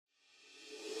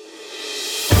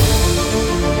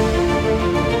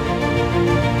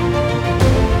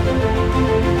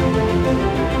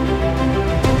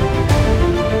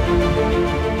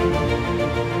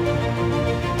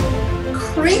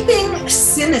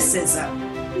cynicism.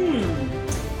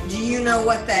 Do you know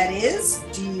what that is?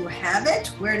 Do you have it?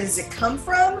 Where does it come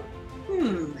from?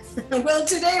 Well,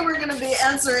 today we're going to be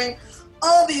answering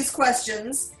all these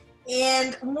questions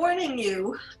and warning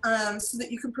you so that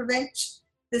you can prevent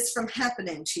this from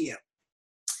happening to you.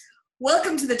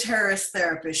 Welcome to the Terrorist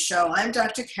Therapist Show. I'm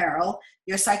Dr. Carol,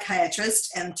 your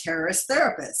psychiatrist and terrorist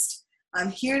therapist. I'm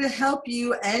here to help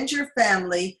you and your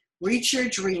family reach your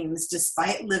dreams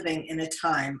despite living in a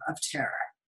time of terror.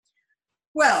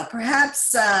 Well,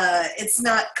 perhaps it's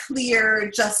not clear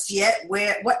just yet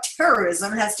what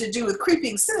terrorism has to do with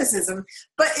creeping cynicism,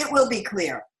 but it will be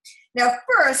clear. Now,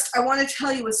 first, I want to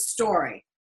tell you a story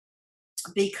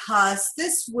because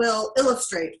this will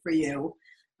illustrate for you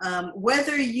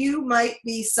whether you might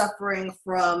be suffering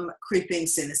from creeping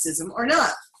cynicism or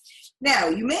not. Now,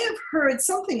 you may have heard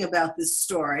something about this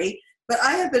story, but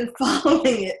I have been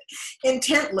following it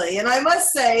intently, and I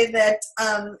must say that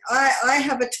I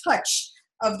have a touch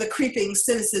of the creeping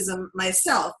cynicism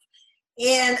myself.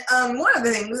 And one of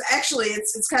the things, actually,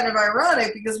 it's kind of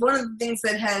ironic because one of the things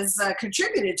that has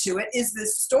contributed to it is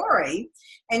this story,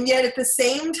 and yet at the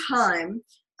same time,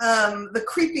 the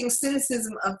creeping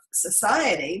cynicism of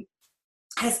society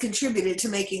has contributed to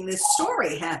making this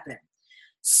story happen.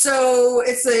 So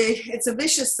it's a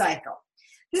vicious cycle.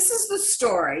 This is the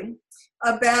story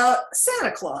about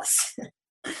Santa Claus,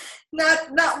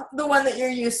 not the one that you're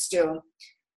used to.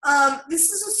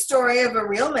 This is a story of a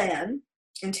real man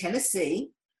in Tennessee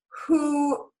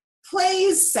who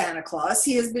plays Santa Claus.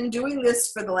 He has been doing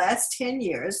this for the last 10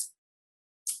 years,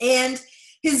 and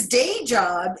his day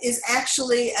job is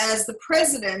actually as the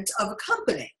president of a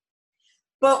company.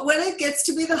 But when it gets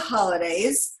to be the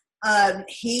holidays,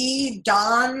 he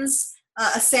dons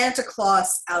a Santa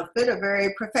Claus outfit, a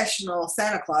very professional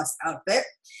Santa Claus outfit,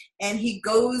 and he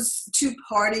goes to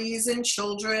parties and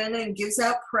children and gives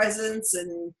out presents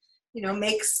and, you know,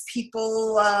 makes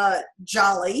people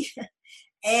jolly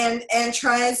and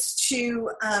tries to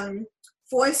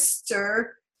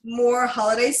foster more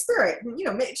holiday spirit, you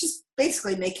know, just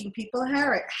basically making people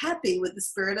happy with the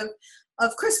spirit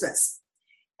of Christmas.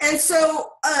 And so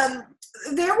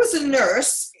there was a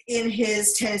nurse in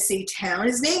his Tennessee town.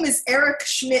 His name is Eric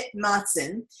Schmidt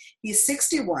Matzen. He's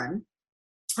 61.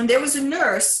 And there was a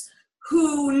nurse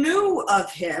who knew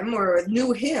of him, or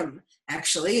knew him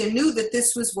actually, and knew that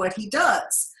this was what he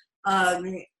does.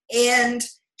 And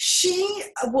she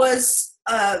was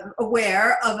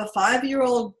aware of a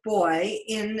 5-year-old boy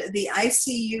in the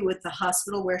ICU at the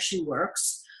hospital where she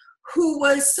works who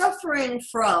was suffering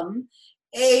from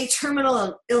a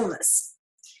terminal illness.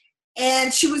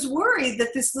 And she was worried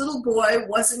that this little boy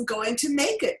wasn't going to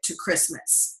make it to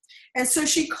Christmas. And so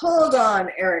she called on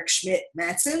Eric Schmidt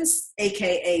Matzen,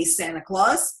 aka Santa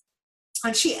Claus,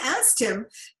 and she asked him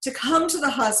to come to the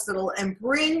hospital and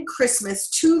bring Christmas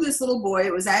to this little boy.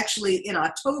 It was actually in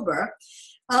October,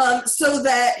 so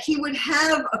that he would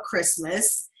have a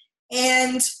Christmas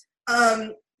and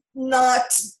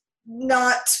not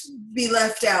be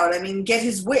left out. I mean, get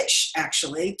his wish,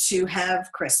 actually, to have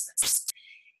Christmas.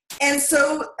 And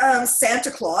so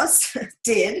Santa Claus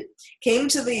came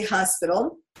to the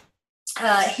hospital.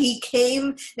 He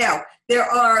came. Now, there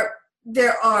are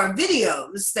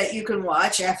videos that you can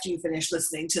watch after you finish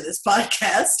listening to this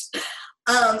podcast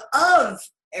of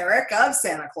Eric, of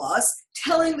Santa Claus,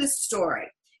 telling this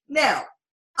story. Now,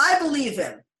 I believe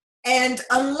him. And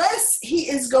unless he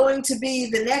is going to be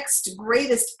the next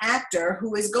greatest actor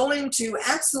who is going to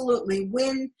absolutely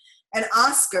win an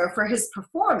Oscar for his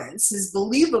performance, his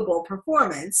believable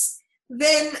performance,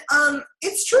 then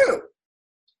it's true.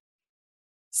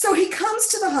 So he comes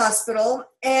to the hospital,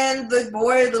 and the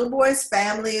little boy's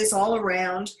family is all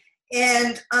around,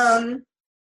 and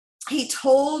he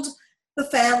told the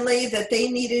family that they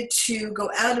needed to go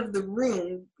out of the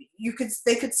room.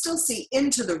 They could still see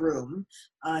into the room.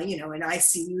 In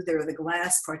ICU, there are the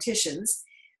glass partitions.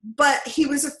 But he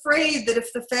was afraid that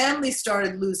if the family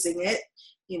started losing it,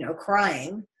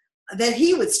 crying, that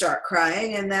he would start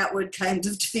crying, and that would kind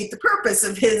of defeat the purpose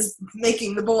of his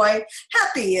making the boy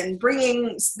happy and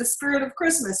bringing the spirit of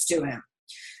Christmas to him.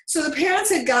 So the parents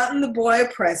had gotten the boy a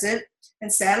present,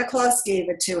 and Santa Claus gave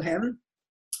it to him.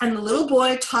 And the little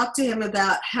boy talked to him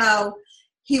about how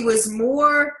he was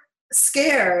more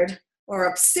scared or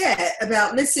upset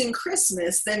about missing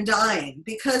Christmas than dying,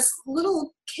 because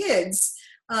little kids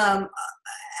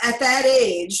at that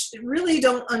age really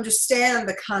don't understand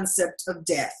the concept of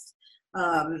death.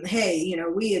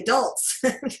 We adults,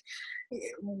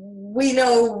 we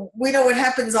know what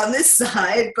happens on this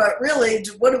side, but really,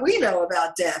 what do we know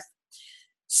about death?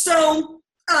 So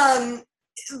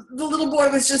the little boy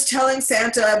was just telling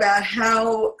Santa about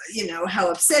how,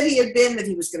 how upset he had been that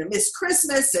he was going to miss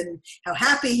Christmas and how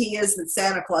happy he is that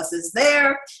Santa Claus is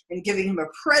there and giving him a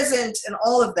present and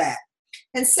all of that.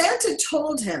 And Santa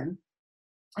told him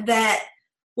that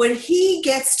when he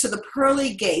gets to the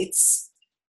pearly gates,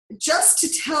 just to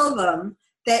tell them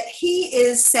that he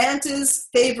is Santa's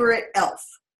favorite elf.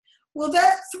 Well,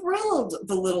 that thrilled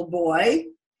the little boy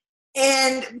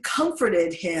and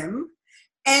comforted him,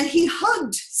 and he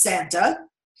hugged Santa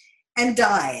and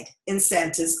died in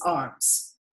Santa's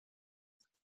arms.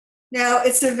 Now,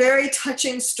 it's a very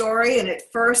touching story, and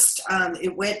at first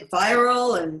it went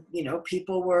viral, and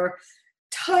people were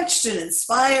touched and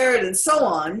inspired and so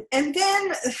on. And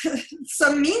then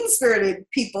some mean-spirited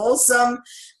people, some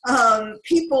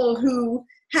people who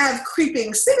have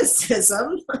creeping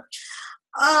cynicism,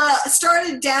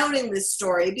 started doubting this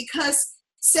story, because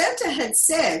Santa had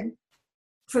said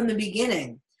from the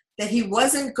beginning that he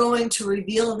wasn't going to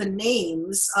reveal the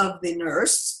names of the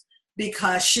nurse,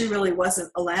 because she really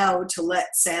wasn't allowed to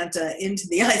let Santa into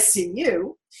the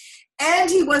ICU. And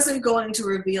he wasn't going to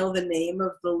reveal the name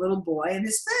of the little boy and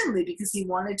his family, because he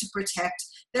wanted to protect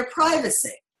their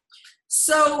privacy.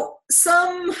 So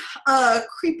some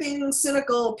creeping,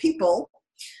 cynical people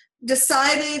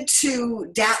decided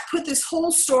to put this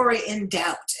whole story in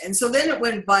doubt. And so then it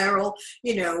went viral,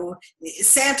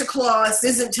 Santa Claus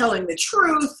isn't telling the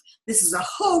truth, this is a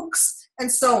hoax,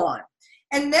 and so on.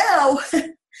 And now,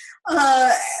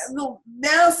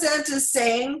 now Santa's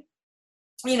saying,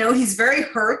 he's very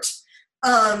hurt,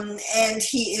 and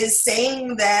he is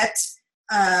saying that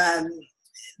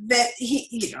that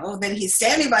he's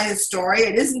standing by his story,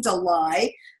 it isn't a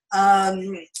lie,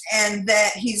 and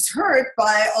that he's hurt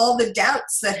by all the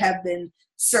doubts that have been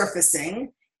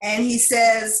surfacing. And he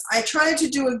says, I tried to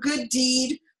do a good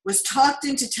deed, was talked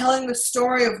into telling the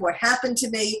story of what happened to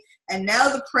me, and now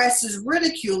the press is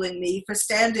ridiculing me for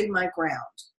standing my ground.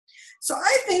 So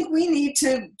I think we need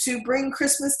to bring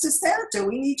Christmas to Santa.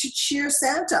 We need to cheer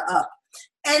Santa up.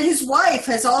 And his wife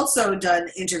has also done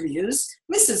interviews,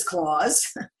 Mrs. Claus,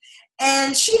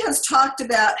 and she has talked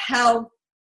about how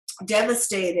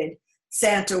devastated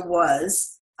Santa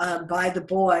was by the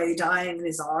boy dying in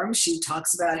his arms. She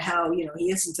talks about how,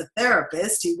 he isn't a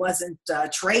therapist. He wasn't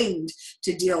trained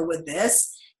to deal with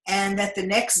this. And that the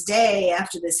next day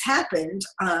after this happened,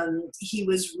 he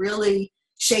was really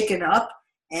shaken up.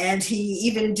 And he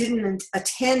even didn't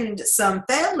attend some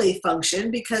family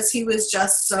function because he was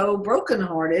just so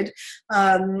brokenhearted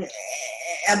and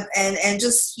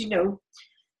just,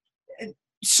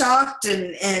 shocked.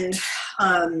 And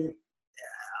on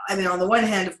the one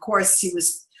hand, of course, he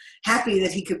was happy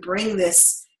that he could bring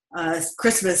this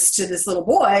Christmas to this little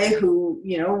boy who,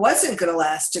 wasn't going to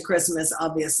last to Christmas,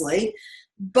 obviously.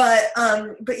 But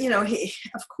he,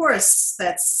 of course,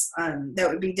 that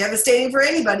would be devastating for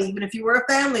anybody, even if you were a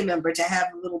family member, to have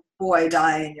a little boy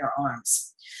die in your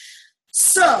arms.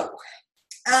 So,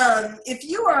 if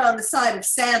you are on the side of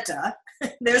Santa,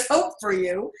 there's hope for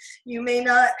you. You may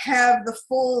not have the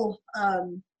full,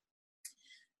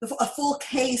 a full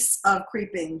case of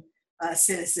creeping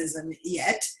cynicism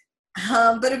yet,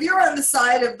 but if you're on the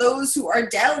side of those who are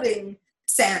doubting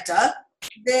Santa,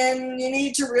 then you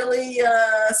need to really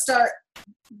start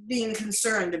being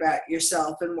concerned about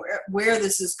yourself and where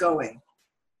this is going.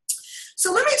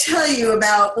 So let me tell you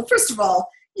about, well, first of all,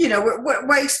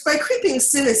 by creeping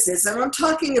cynicism, I'm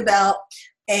talking about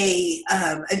a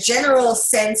general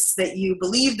sense that you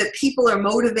believe that people are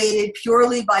motivated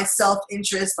purely by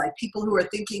self-interest, like people who are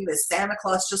thinking that Santa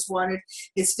Claus just wanted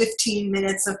his 15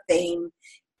 minutes of fame,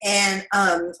 and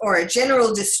or a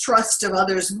general distrust of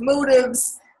others'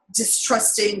 motives,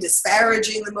 disparaging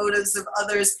the motives of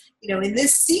others. In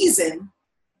this season,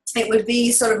 it would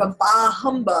be sort of a bah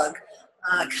humbug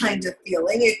kind of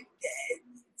feeling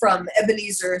from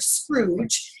Ebenezer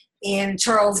Scrooge in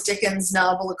Charles Dickens'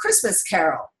 novel A Christmas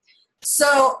Carol.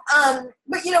 So,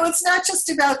 but it's not just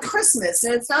about Christmas,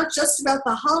 and it's not just about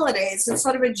the holidays. It's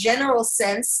sort of a general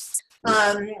sense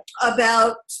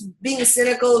about being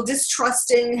cynical,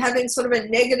 distrusting, having sort of a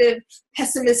negative,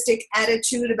 pessimistic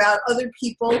attitude about other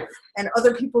people and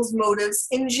other people's motives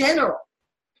in general.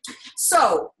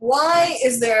 So why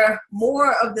is there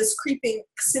more of this creeping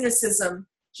cynicism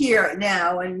here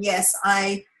now? And yes,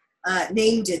 I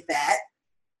named it that,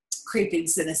 creeping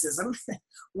cynicism.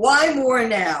 Why more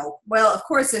now? Well, of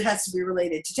course it has to be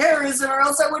related to terrorism, or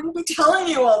else I wouldn't be telling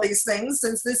you all these things,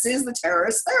 since this is the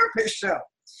Terrorist Therapist Show.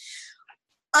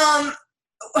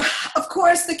 Of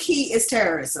course, the key is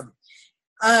terrorism.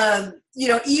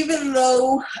 Even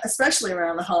though, especially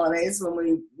around the holidays, when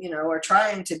we, are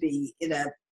trying to be in a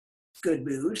good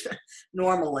mood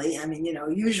normally. I mean,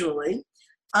 usually.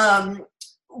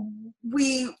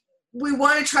 We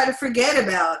want to try to forget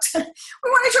about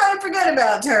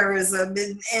terrorism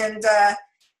and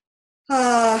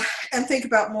think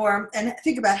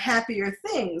about happier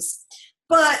things.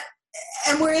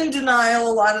 And we're in denial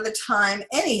a lot of the time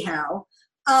anyhow.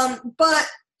 But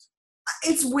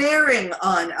it's wearing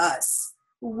on us.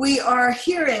 We are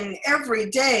hearing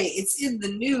every day, it's in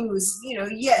the news,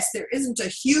 yes, there isn't a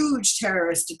huge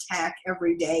terrorist attack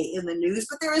every day in the news,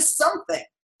 but there is something,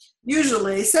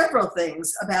 usually several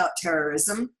things about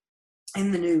terrorism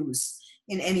in the news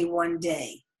in any one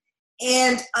day.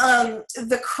 And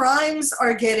the crimes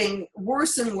are getting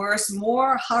worse and worse,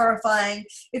 more horrifying.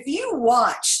 If you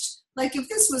watched, like if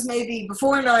this was maybe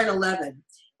before 9/11,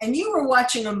 and you were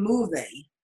watching a movie,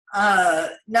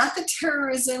 not that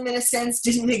terrorism in a sense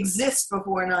didn't exist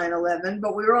before 9/11,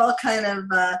 but we were all kind of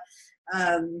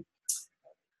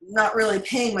not really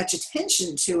paying much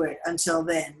attention to it until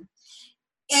then.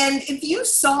 And if you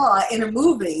saw in a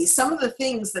movie some of the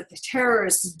things that the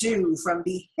terrorists do, from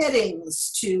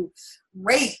beheadings to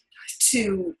rape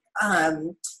to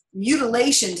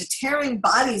mutilation to tearing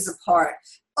bodies apart,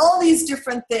 all these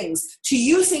different things, to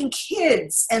using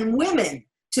kids and women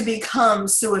to become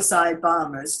suicide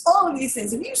bombers, all of these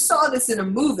things. If you saw this in a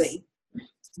movie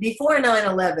before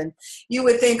 9/11, you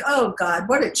would think, oh God,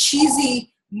 what a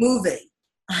cheesy movie.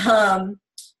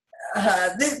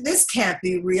 This can't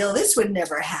be real. This would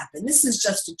never happen. This is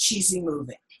just a cheesy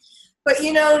movie. But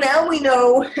now we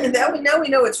know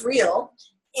it's real,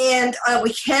 and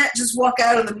we can't just walk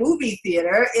out of the movie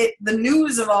theater. The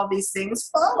news of all these things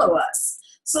follow us.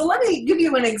 So let me give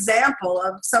you an example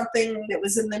of something that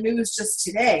was in the news just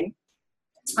today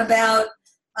about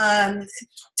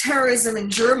terrorism in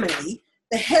Germany.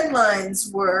 The headlines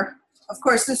were, of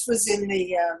course, this was in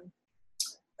the,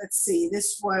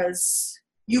 this was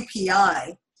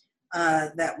UPI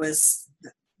that was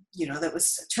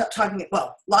talking,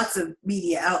 well, lots of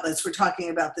media outlets were talking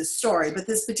about this story, but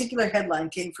this particular headline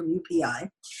came from UPI.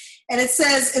 And it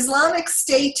says, Islamic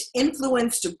State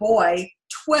influenced boy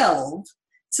 12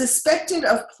 suspected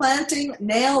of planting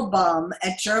nail bomb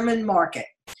at German market.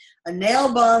 A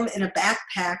nail bomb in a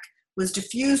backpack was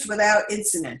defused without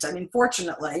incident. I mean,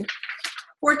 fortunately,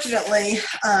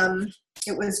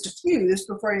 it was defused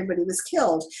before anybody was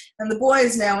killed. And the boy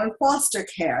is now in foster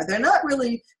care. They're not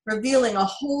really revealing a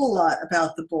whole lot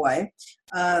about the boy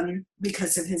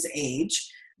because of his age.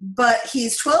 But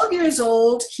he's 12 years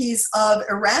old. He's of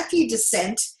Iraqi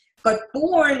descent, but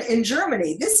born in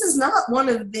Germany. This is not one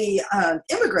of the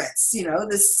immigrants.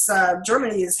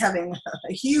 Germany is having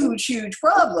a huge, huge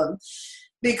problem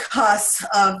because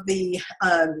of the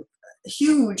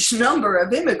huge number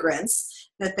of immigrants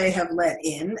that they have let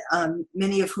in,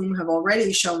 many of whom have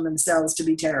already shown themselves to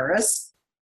be terrorists.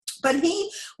 But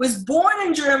he was born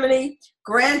in Germany,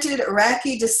 granted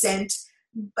Iraqi descent,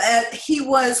 but he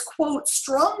was, quote,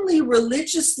 strongly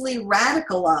religiously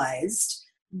radicalized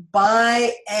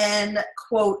by an,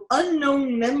 quote,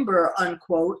 unknown member,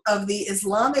 unquote, of the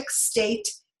Islamic State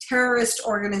terrorist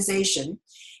organization.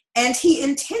 And he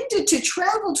intended to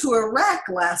travel to Iraq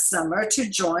last summer to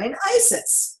join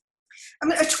ISIS. I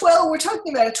mean, we're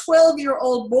talking about a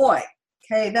 12-year-old boy.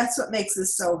 Okay, that's what makes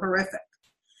this so horrific.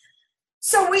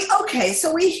 So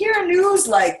we hear news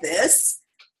like this,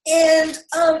 and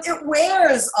it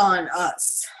wears on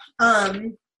us.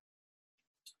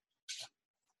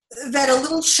 That a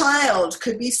little child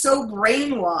could be so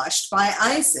brainwashed by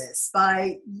ISIS,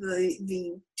 by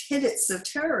the tidbits of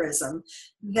terrorism,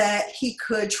 that he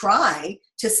could try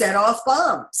to set off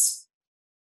bombs.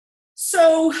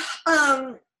 So,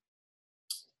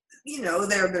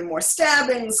 there have been more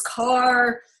stabbings,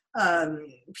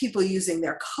 people using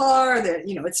their car.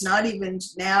 It's not even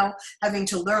now having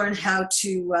to learn how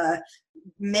to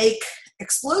make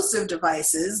explosive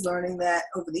devices, learning that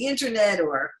over the internet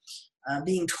or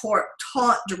being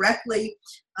taught directly,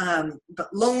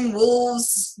 but lone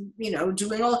wolves,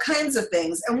 doing all kinds of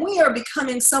things. And we are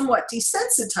becoming somewhat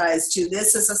desensitized to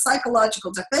this as a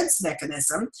psychological defense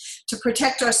mechanism to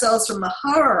protect ourselves from the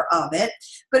horror of it.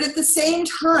 But at the same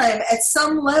time, at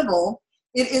some level,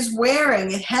 it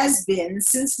has been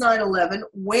since 9/11,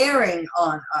 wearing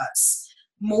on us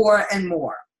more and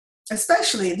more.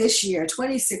 Especially this year,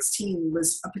 2016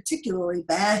 was a particularly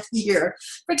bad year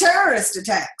for terrorist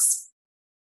attacks.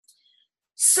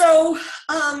 So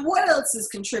what else is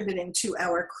contributing to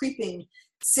our creeping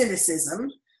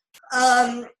cynicism?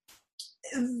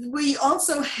 We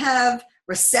also have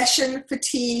recession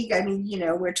fatigue. I mean,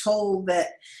 we're told that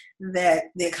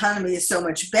the economy is so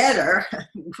much better,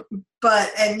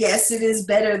 and yes, it is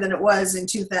better than it was in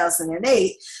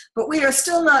 2008, but we are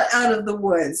still not out of the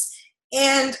woods.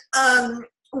 And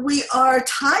we are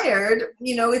tired,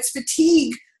 it's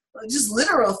fatigue, just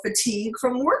literal fatigue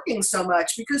from working so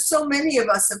much, because so many of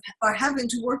us are having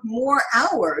to work more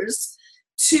hours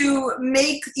to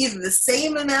make either the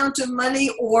same amount of money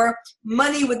or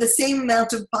money with the same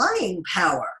amount of buying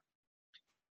power.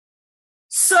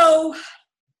 So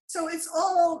it's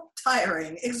all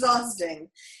tiring, exhausting,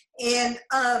 and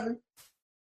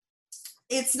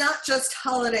it's not just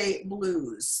holiday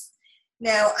blues.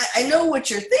 Now, I know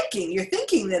what you're thinking. You're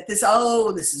thinking that this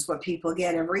is what people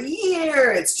get every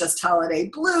year. It's just holiday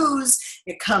blues.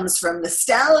 It comes from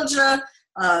nostalgia,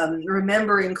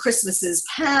 remembering Christmases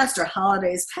past or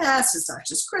holidays past. It's not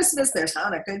just Christmas. There's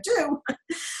Hanukkah too.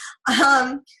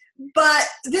 But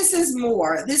this is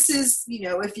more. This is,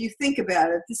 if you think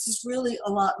about it, this is really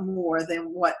a lot more than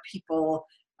what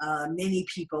many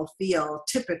people feel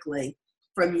typically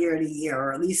from year to year,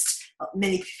 or at least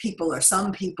many people or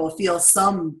some people feel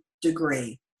some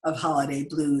degree of holiday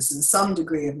blues and some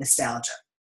degree of nostalgia.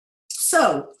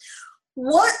 So,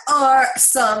 what are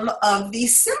some of the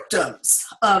symptoms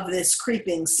of this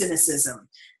creeping cynicism?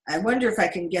 I wonder if I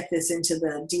can get this into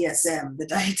the DSM, the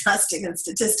Diagnostic and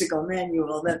Statistical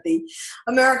Manual that the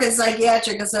American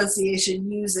Psychiatric Association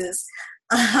uses.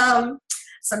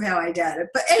 Somehow I doubt it.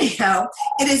 But anyhow,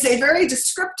 it is a very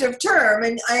descriptive term,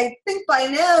 and I think by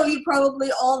now you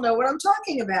probably all know what I'm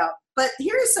talking about. But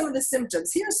here are some of the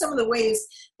symptoms. Here are some of the ways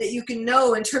that you can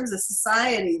know in terms of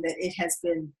society that it has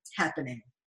been happening.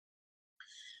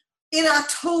 In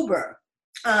October,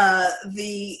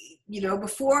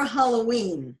 before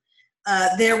Halloween,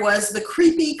 there was the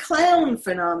creepy clown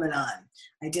phenomenon.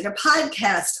 I did a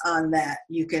podcast on that.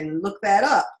 You can look that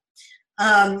up.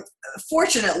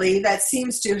 Fortunately, that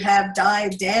seems to have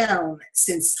died down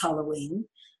since Halloween.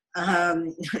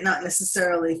 Not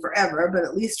necessarily forever, but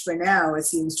at least for now, it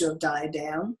seems to have died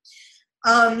down.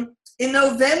 In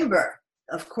November,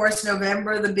 of course,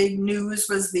 the big news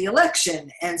was the election.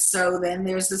 And so then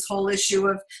there's this whole issue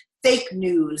of fake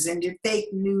news. And did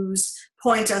fake news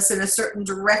point us in a certain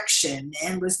direction?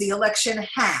 And was the election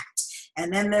hacked?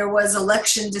 And then there was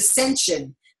election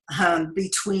dissension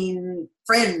between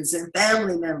friends and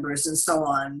family members and so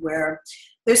on, where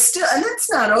there's still, and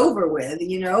that's not over with,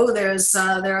 there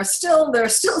are still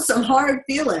some hard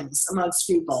feelings amongst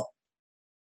people.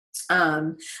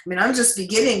 I'm just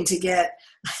beginning to get,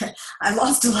 I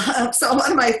lost a lot, so a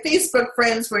lot of my Facebook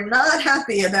friends were not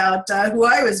happy about who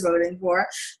I was voting for.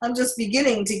 I'm just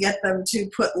beginning to get them to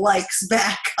put likes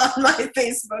back on my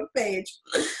Facebook page.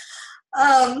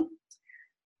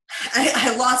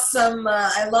 I lost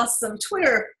some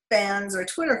Twitter fans or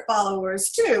Twitter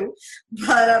followers too,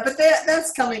 but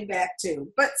that's coming back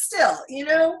too. But still,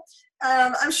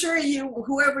 I'm sure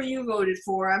whoever you voted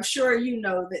for, I'm sure you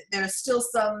know that there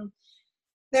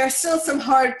are still some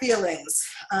hard feelings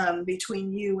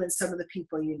between you and some of the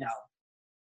people you know.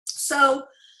 So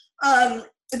then,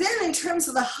 in terms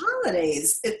of the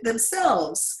holidays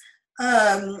themselves.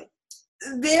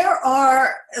 There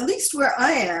are, at least where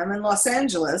I am in Los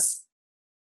Angeles,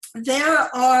 there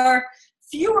are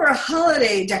fewer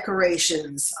holiday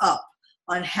decorations up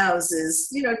on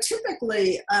houses.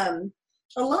 Typically, a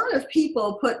lot of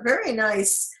people put very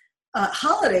nice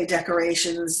holiday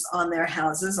decorations on their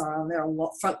houses or on their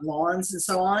front lawns and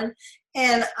so on.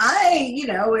 And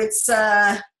it's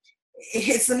the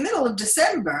middle of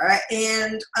December,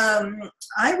 and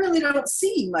I really don't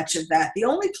see much of that. The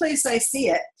only place I see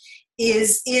it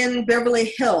is in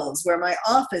Beverly Hills, where my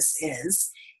office is,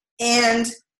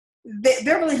 and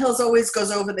Beverly Hills always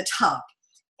goes over the top.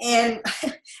 And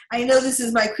I know this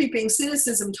is my creeping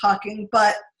cynicism talking,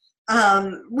 but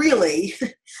really,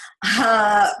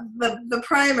 the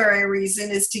primary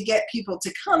reason is to get people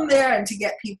to come there and to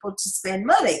get people to spend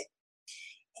money.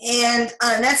 And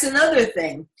that's another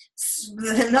thing,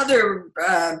 another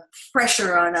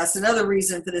pressure on us, another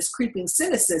reason for this creeping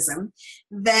cynicism,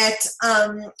 that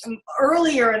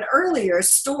earlier and earlier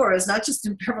stores, not just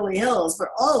in Beverly Hills, but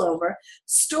all over,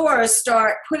 stores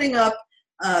start putting up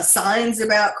signs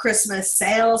about Christmas,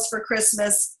 sales for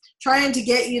Christmas, trying to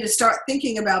get you to start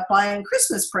thinking about buying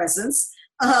Christmas presents,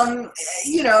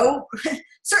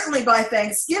 certainly by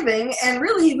Thanksgiving and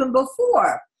really even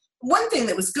before. One thing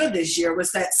that was good this year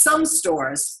was that some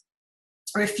stores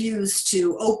refused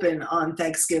to open on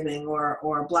Thanksgiving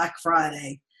or Black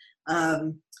Friday.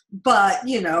 But,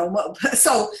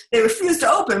 so they refused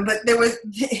to open, but there were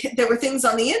things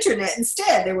on the internet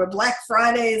instead. There were Black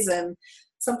Fridays and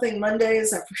something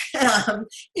Mondays.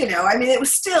 It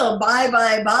was still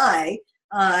buy,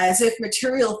 as if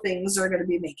material things are going to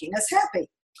be making us happy.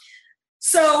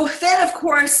 So then, of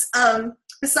course,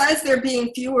 besides there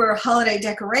being fewer holiday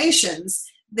decorations,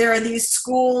 there are these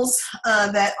schools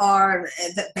that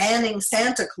banning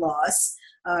Santa Claus.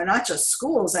 Not just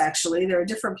schools, actually. There are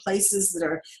different places that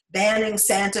are banning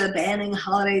Santa, banning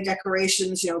holiday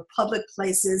decorations, public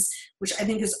places, which I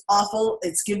think is awful.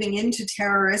 It's giving in to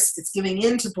terrorists. It's giving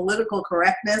in to political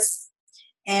correctness.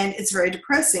 And it's very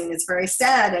depressing. It's very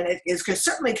sad. And it is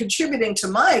certainly contributing to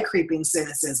my creeping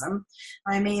cynicism.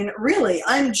 I mean, really,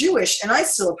 I'm Jewish and I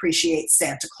still appreciate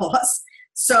Santa Claus.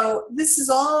 So this is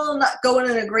all not going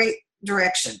in a great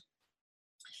direction.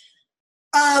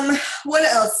 What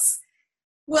else?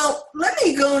 Well, let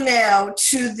me go now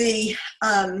to the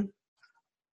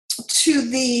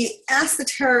Ask the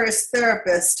Terrorist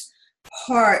Therapist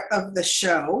part of the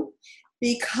show,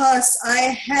 because I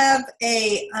have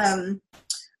a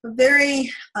very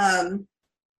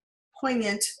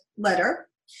poignant letter,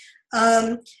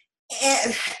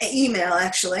 email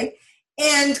actually,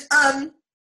 and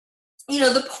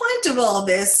the point of all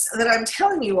this, that I'm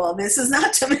telling you all this, is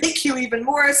not to make you even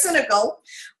more cynical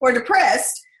or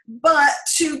depressed, but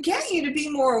to get you to be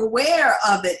more aware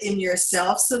of it in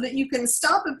yourself so that you can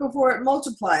stop it before it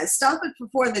multiplies, stop it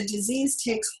before the disease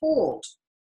takes hold.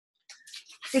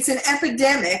 It's an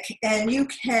epidemic, and you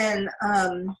can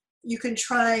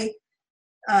try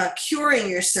curing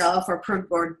yourself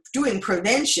or doing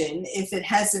prevention if it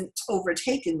hasn't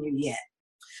overtaken you yet.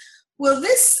 Well,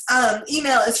 this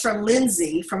email is from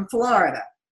Lindsay from Florida,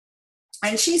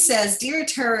 and she says, "Dear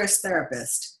Terrorist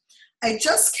Therapist, I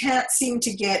just can't seem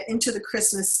to get into the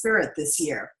Christmas spirit this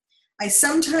year. I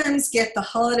sometimes get the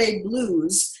holiday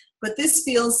blues, but this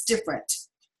feels different.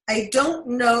 I don't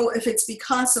know if it's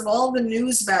because of all the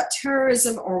news about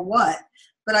terrorism or what,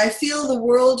 but I feel the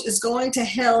world is going to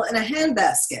hell in a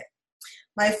handbasket.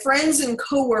 My friends and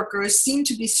coworkers seem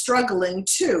to be struggling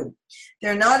too.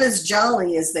 They're not as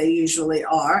jolly as they usually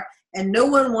are, and no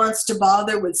one wants to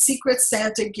bother with Secret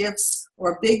Santa gifts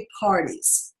or big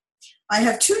parties. I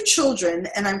have 2 children,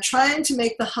 and I'm trying to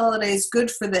make the holidays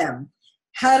good for them.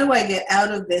 How do I get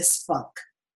out of this funk?"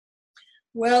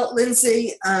 Well,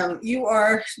 Lindsay, you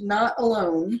are not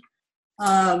alone.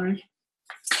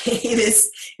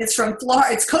 It's from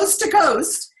Florida. It's coast to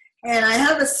coast, and I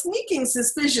have a sneaking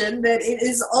suspicion that it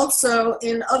is also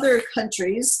in other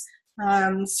countries.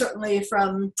 Certainly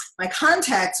from my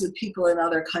contacts with people in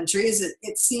other countries,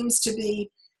 it seems to be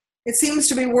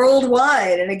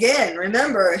worldwide. And again,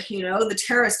 remember, the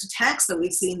terrorist attacks that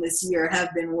we've seen this year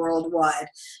have been worldwide.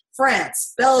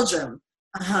 France, Belgium,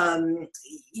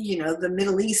 the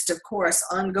Middle East, of course,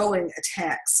 ongoing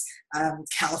attacks.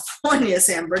 California,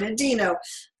 San Bernardino,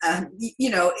 and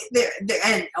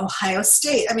Ohio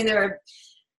State. I mean,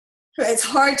 it's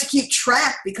hard to keep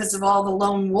track because of all the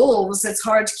lone wolves. It's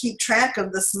hard to keep track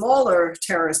of the smaller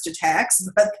terrorist attacks,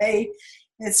 but they're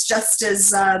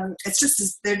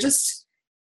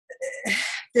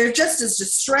just as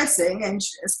distressing, and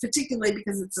particularly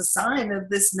because it's a sign of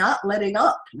this not letting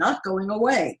up, not going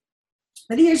away.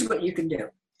 But here's what you can do.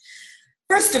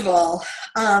 First of all,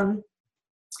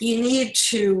 you need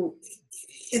to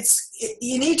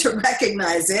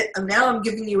recognize it. And now I'm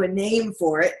giving you a name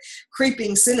for it: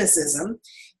 creeping cynicism.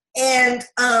 And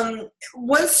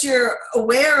once you're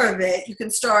aware of it, you can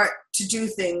start to do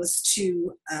things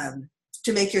to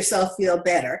make yourself feel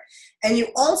better. And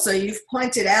you've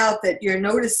pointed out that you're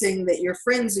noticing that your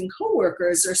friends and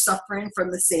coworkers are suffering from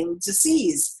the same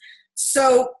disease.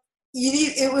 So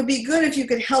it would be good if you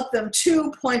could help them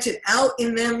too, point it out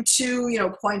in them too,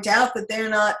 point out that they're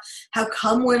not, how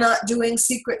come we're not doing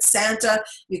Secret Santa?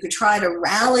 You could try to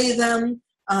rally them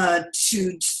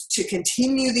to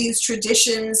continue these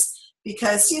traditions,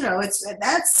 because,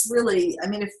 that's really, I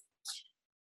mean,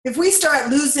 if we start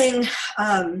losing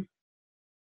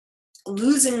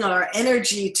our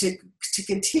energy to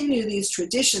continue these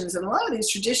traditions, and a lot of these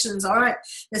traditions aren't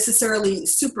necessarily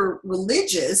super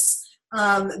religious,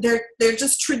 they're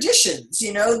just traditions,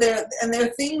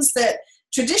 they're things that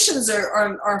traditions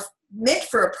are meant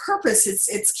for a purpose.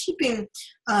 It's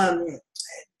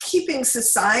keeping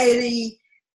society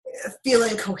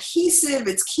feeling cohesive.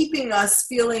 It's keeping us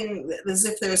feeling as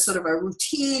if there's sort of a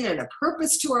routine and a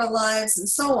purpose to our lives, and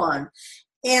so on.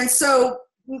 And so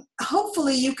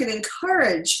hopefully you can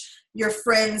encourage your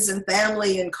friends and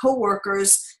family and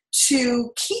coworkers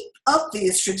to keep up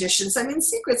these traditions. I mean,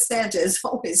 Secret Santa is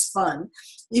always fun,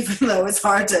 even though it's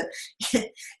hard to,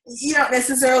 you don't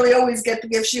necessarily always get the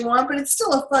gifts you want, but it's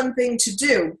still a fun thing to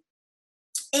do.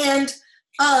 And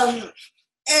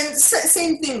And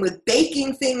same thing with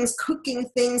baking things, cooking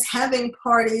things, having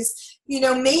parties.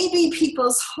 Maybe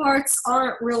people's hearts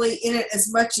aren't really in it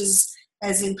as much as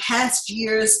in past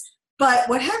years. But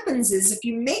what happens is if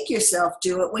you make yourself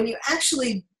do it, when you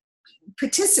actually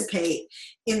participate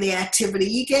in the activity,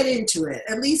 you get into it.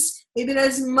 At least maybe not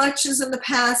as much as in the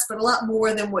past, but a lot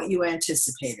more than what you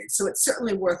anticipated. So it's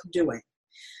certainly worth doing.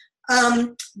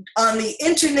 On the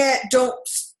internet,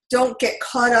 don't get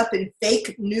caught up in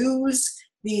fake news.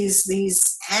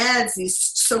 These ads, they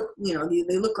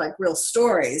look like real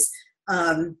stories.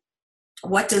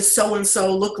 What does so and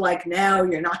so look like now?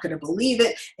 You're not going to believe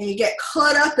it, and you get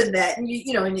caught up in that. And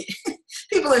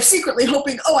people are secretly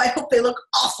hoping, oh, I hope they look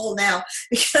awful now,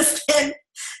 because then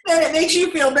it makes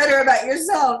you feel better about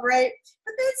yourself, right?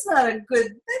 But that's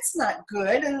not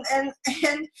good. And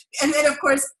then of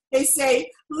course they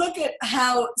say, look at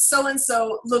how so and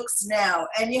so looks now,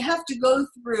 and you have to go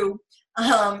through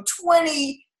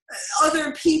 20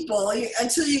 other people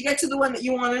until you get to the one that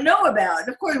you want to know about. And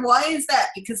of course, why is that?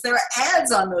 Because there are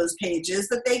ads on those pages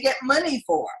that they get money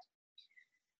for.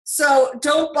 So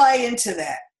don't buy into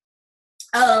that.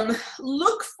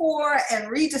 Look for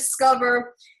and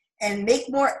rediscover and make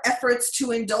more efforts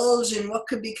to indulge in what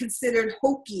could be considered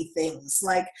hokey things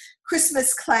like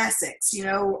Christmas classics.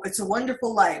 It's a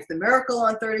Wonderful Life, The Miracle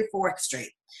on 34th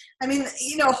Street.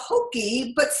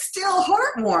 Hokey, but still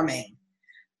heartwarming.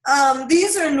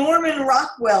 These are Norman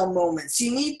Rockwell moments.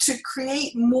 You need to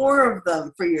create more of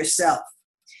them for yourself.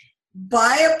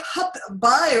 Buy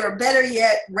or better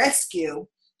yet, rescue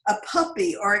a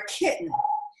puppy or a kitten.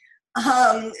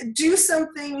 Do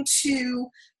something to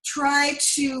try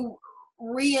to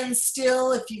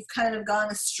reinstill, if you've kind of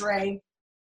gone astray,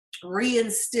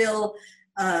 reinstill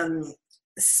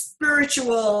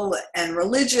spiritual and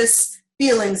religious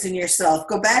feelings in yourself.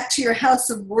 Go back to your house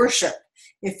of worship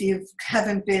if you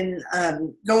haven't been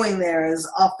going there as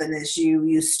often as you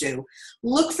used to.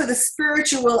 Look for the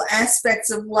spiritual aspects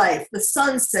of life, the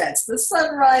sunsets, the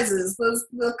sunrises,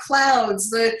 the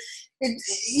clouds,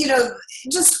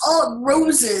 just all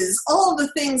roses, all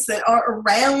the things that are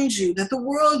around you, that the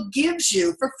world gives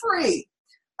you for free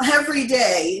every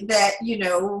day, that, you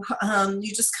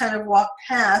just kind of walk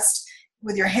past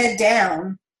with your head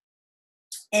down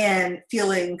and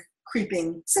feeling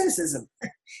creeping cynicism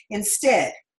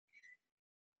instead.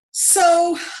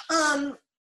 So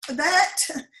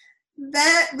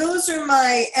those are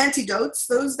my antidotes.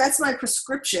 That's my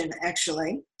prescription,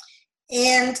 actually.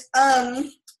 And I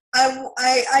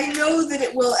know that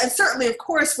it will, and certainly, of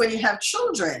course, when you have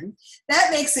children,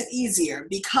 that makes it easier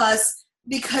because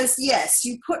yes,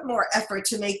 you put more effort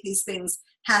to make these things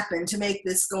happen, to make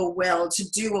this go well, to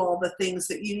do all the things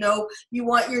that you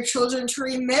want your children to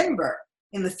remember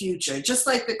in the future, just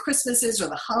like the Christmases or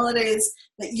the holidays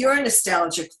that you're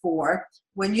nostalgic for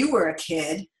when you were a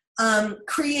kid.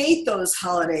 Create those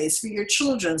holidays for your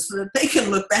children so that they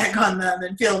can look back on them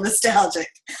and feel nostalgic.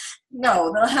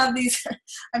 No, they'll have these,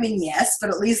 yes, but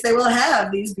at least they will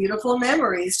have these beautiful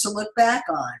memories to look back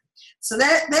on. So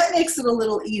that makes it a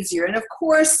little easier. And of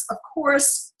course,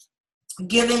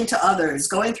 giving to others,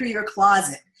 going through your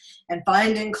closet and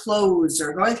finding clothes,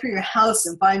 or going through your house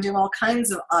and finding all kinds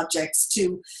of objects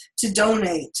to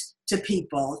donate to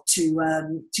people,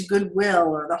 to Goodwill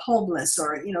or the homeless,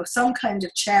 or some kind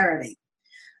of charity.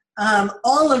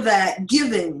 All of that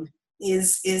giving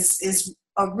is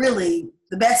really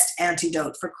the best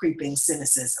antidote for creeping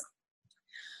cynicism.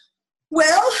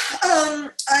 Well,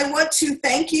 I want to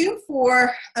thank you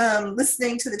for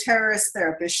listening to the Terrorist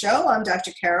Therapist Show. I'm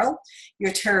Dr. Carol,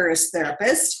 your terrorist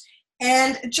therapist.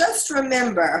 And just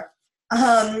remember,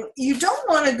 you don't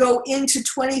want to go into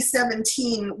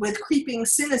 2017 with creeping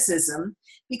cynicism,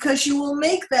 because you will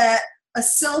make that a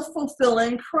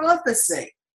self-fulfilling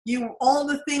prophecy. All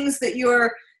the things that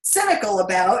you're cynical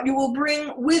about, you will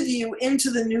bring with you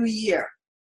into the new year.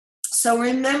 So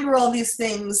remember all these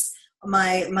things,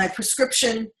 my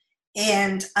prescription,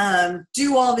 and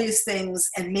do all these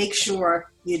things and make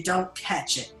sure you don't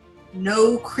catch it.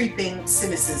 No creeping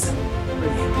cynicism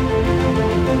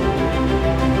for you.